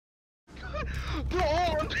They're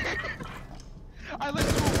all on I like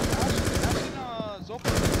two. Ash and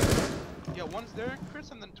Zowie. Yeah, one's there,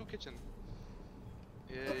 Chris, and then two kitchen.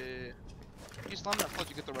 Yeah. You slam that flood,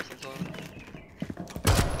 you get the rest of the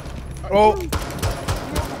Oh!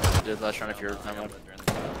 Did last round if you're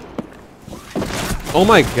Oh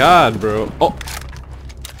my god, bro. Oh!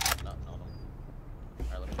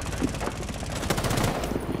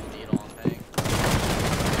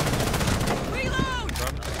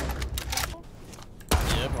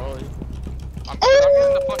 Yeah, probably. I'm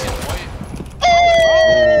getting the fucking white.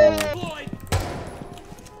 Oh!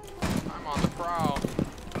 I'm on the prowl.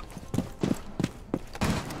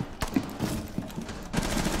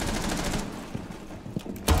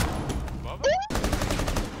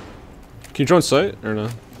 Can you join site or no?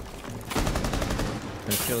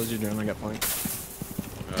 What kills you doing? I got point.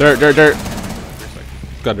 Dirt.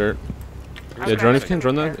 Got dirt. Yeah, drone if you can,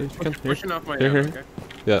 drone that if you can. Pushing off my Here. okay.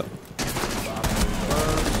 Yeah.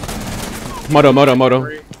 Moto.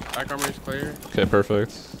 Back armor is clear. Okay,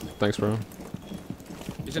 perfect. Thanks, bro.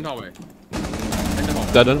 He's in hallway. In the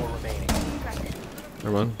hall. Dead end.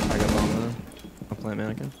 Never mind. I got bomb there. I'll plant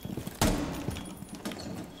mannequin.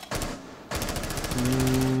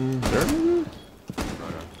 Dirt?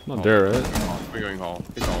 Not dirt, right? We're going hall.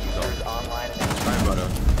 He's hall.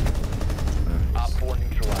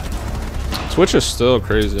 Twitch is still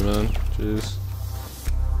crazy, man. Jeez.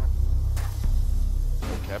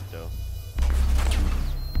 Kepto.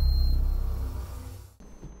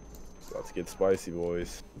 It's about to get spicy,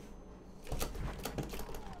 boys.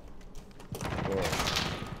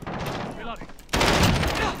 Reloading.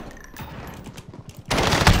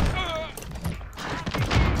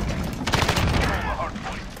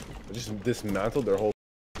 I just dismantled their whole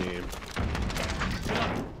team.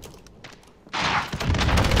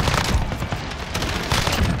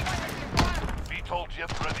 VTOL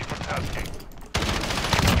jet ready for tasking.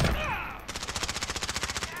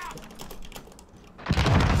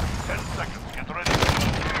 10 seconds, get ready.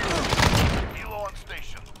 Helo on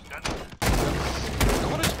station. Standing.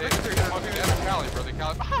 What is this? Fucking Cali, brother.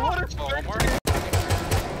 Cali. What is one more?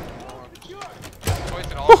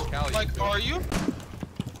 Wasting all of Cali. Like, are you?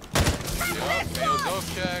 Yeah, Mayo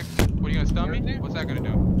Zowie check. What are you gonna stun me? What's that gonna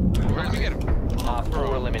do? Where did we get him?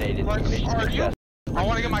 Four eliminated. Like, Mission are you? success. I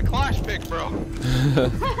wanna get my Clash pick, bro. I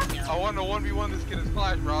want to 1v1 this kid is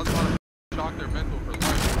Clash, bro. I was about to shock their mental for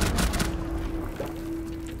life.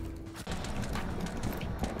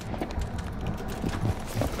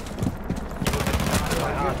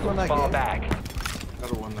 Fall back.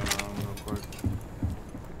 Gotta win that round real quick.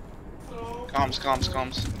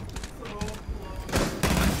 Comms.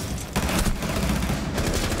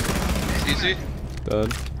 It's easy.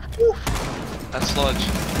 Dead. That's sludge.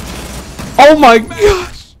 Oh my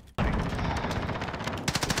gosh!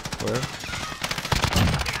 Where?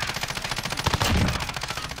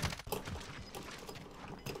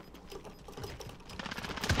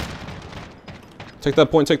 Take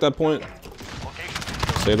that point. Saved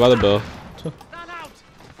by the bell.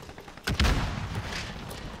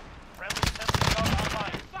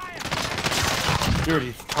 Dude,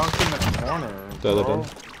 he's tucked in the corner. Dead.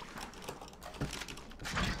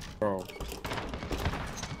 Bro.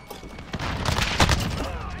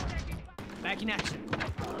 Back in action.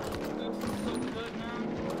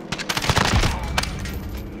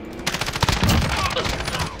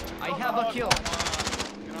 I have a kill.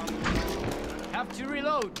 Have to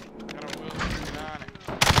reload.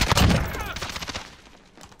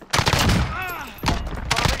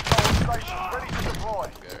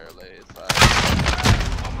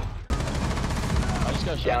 I just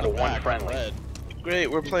got Down to shot one friendly. red.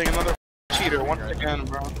 Great, we're playing another cheater once again,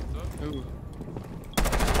 bro. Ooh.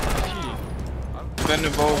 Ben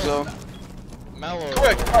Bozo. Mellow.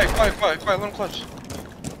 Quick, let him clutch.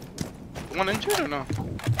 One injured or no?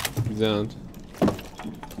 He's down.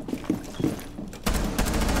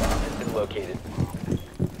 Has been located.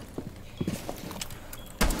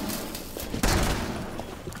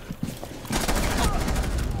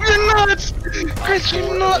 You're nuts! Chris,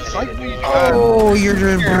 you're nuts! Oh, you're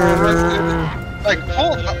doing better. Like,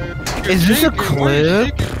 full. Is this a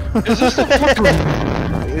clip? Is this a fucking.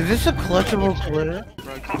 Is this a collectible clip?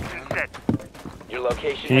 Your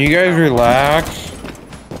location. Can you guys relax?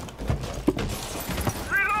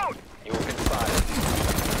 Reload. You were spotted.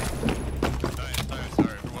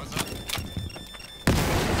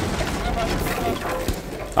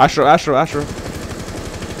 Astro.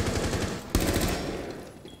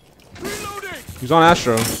 Reloading. He's on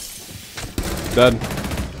Astro. Dead.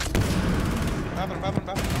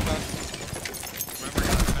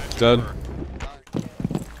 Dead.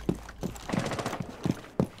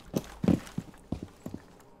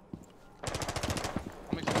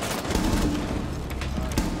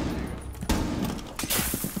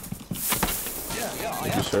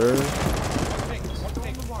 Sure.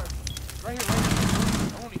 Right here.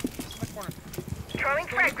 Only. He's in the corner. Throwing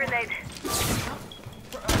frag grenade.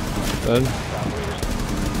 Dead.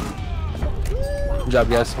 Good job,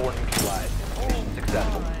 guys. 4 neutralized. Mission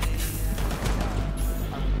successful.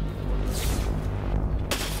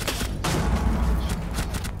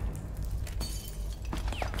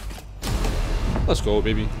 Let's go,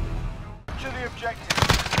 baby.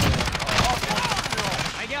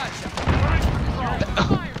 I got you.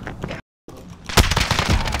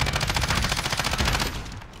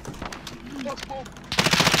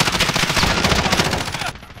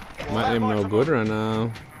 My aim no good right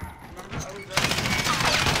now.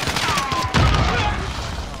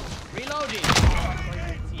 Reloading.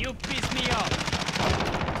 You piss me off.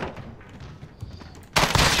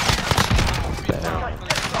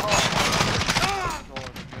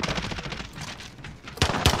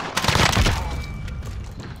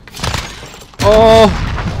 Oh,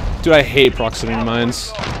 dude, I hate proximity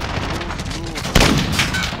mines.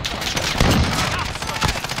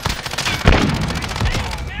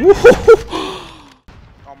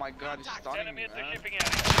 Oh my god, he's stunning me, man.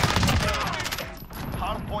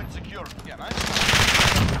 Hard point secure. Yeah, nice.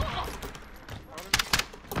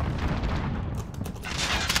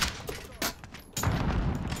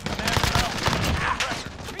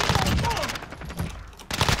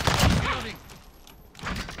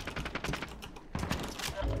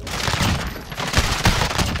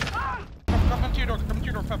 Come to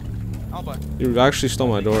your door, Pep. Alba. You actually stole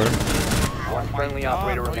my door. One friendly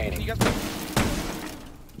operator remaining. You guys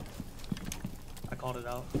I called it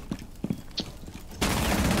out.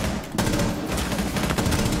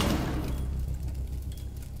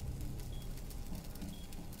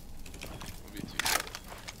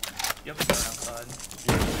 You have a drone outside.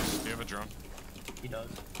 Do you have a drone? He does.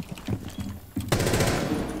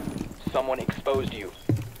 Someone exposed you.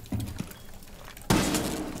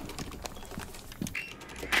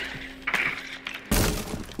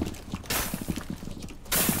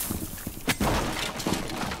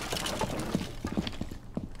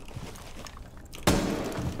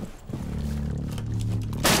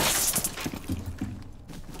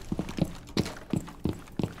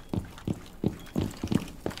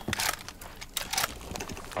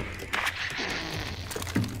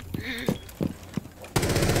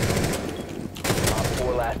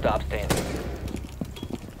 Last stop standing.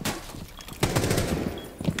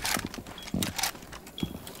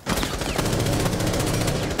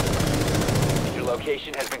 Your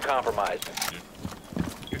location has been compromised.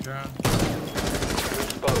 Your drone. You're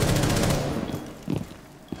exposed.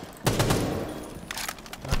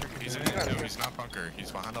 He's not bunker.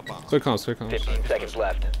 He's behind the bomb. Click comms, click comms. 15 seconds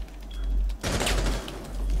left.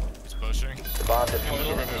 He's pushing. The bomb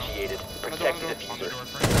diffusion initiated. Protect the On the diffuser. door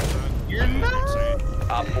frame. You're not.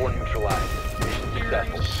 Op 4 neutralized. Mission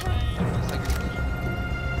successful.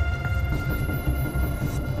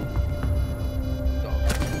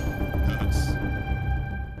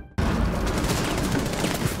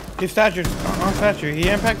 He's statured. On statue. He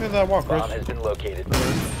impacted that wall, Chris. Bomb has been located.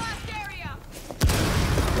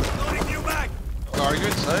 Oh, are you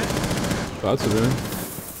inside? About to be.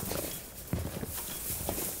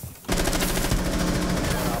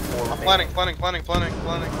 Planning.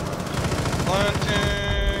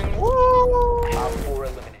 Woo! Op 4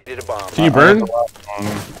 eliminated a bomb. Can you burn?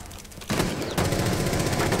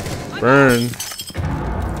 Burn.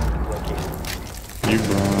 Located. You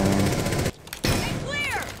burn.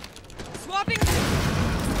 Clear. Swapping.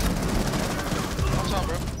 Watch out,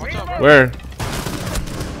 bro. Watch out, bro. Where?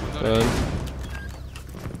 Dead.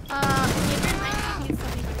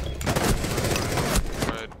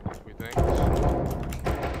 Red, we think.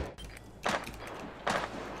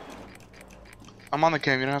 I'm on the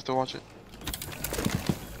cam, you don't have to watch it.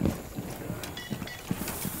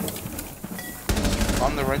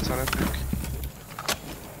 On the right side, I think.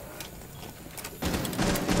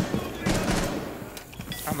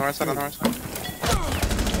 On the right side,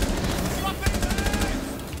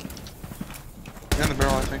 In the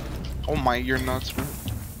barrel, I think. Oh my, you're nuts, bro.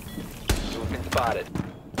 You've been spotted.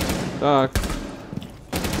 Doc.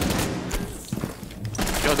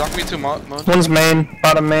 Yo, dock me to mod. One's main.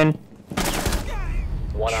 Bottom main.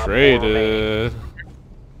 One op 4 remaining. Traded.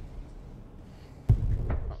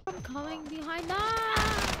 I'm coming behind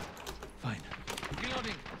that.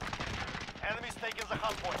 Reloading. Enemy's taking the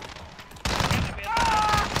hot point.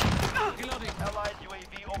 Reloading. Allied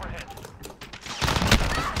UAV overhead.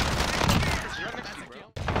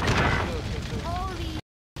 Holy.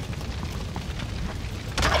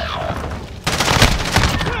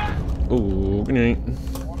 Ooh, good night.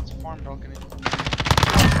 Farm balcony.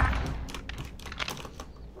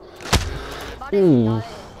 What if you got an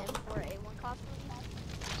M4A1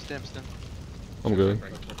 costume? Stem. I'm good.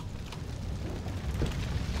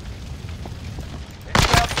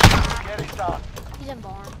 Get it done. He's in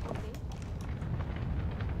barn.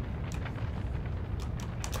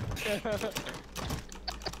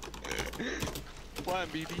 Plant,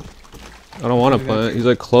 BD. I don't want to plant. He's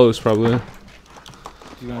like close, probably.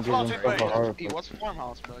 He's gonna give himself a hard He was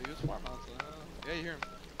farmhouse, bro. He was farmhouse. Yeah, you hear him.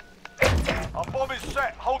 Our bomb is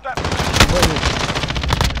set. Hold that.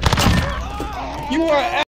 You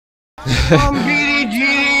are on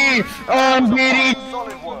BDG! On BDG!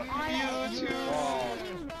 Solid work.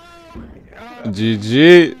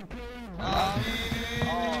 GG. Oh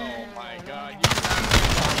my god.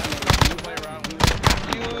 You play around with it.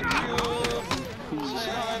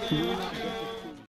 YouTube.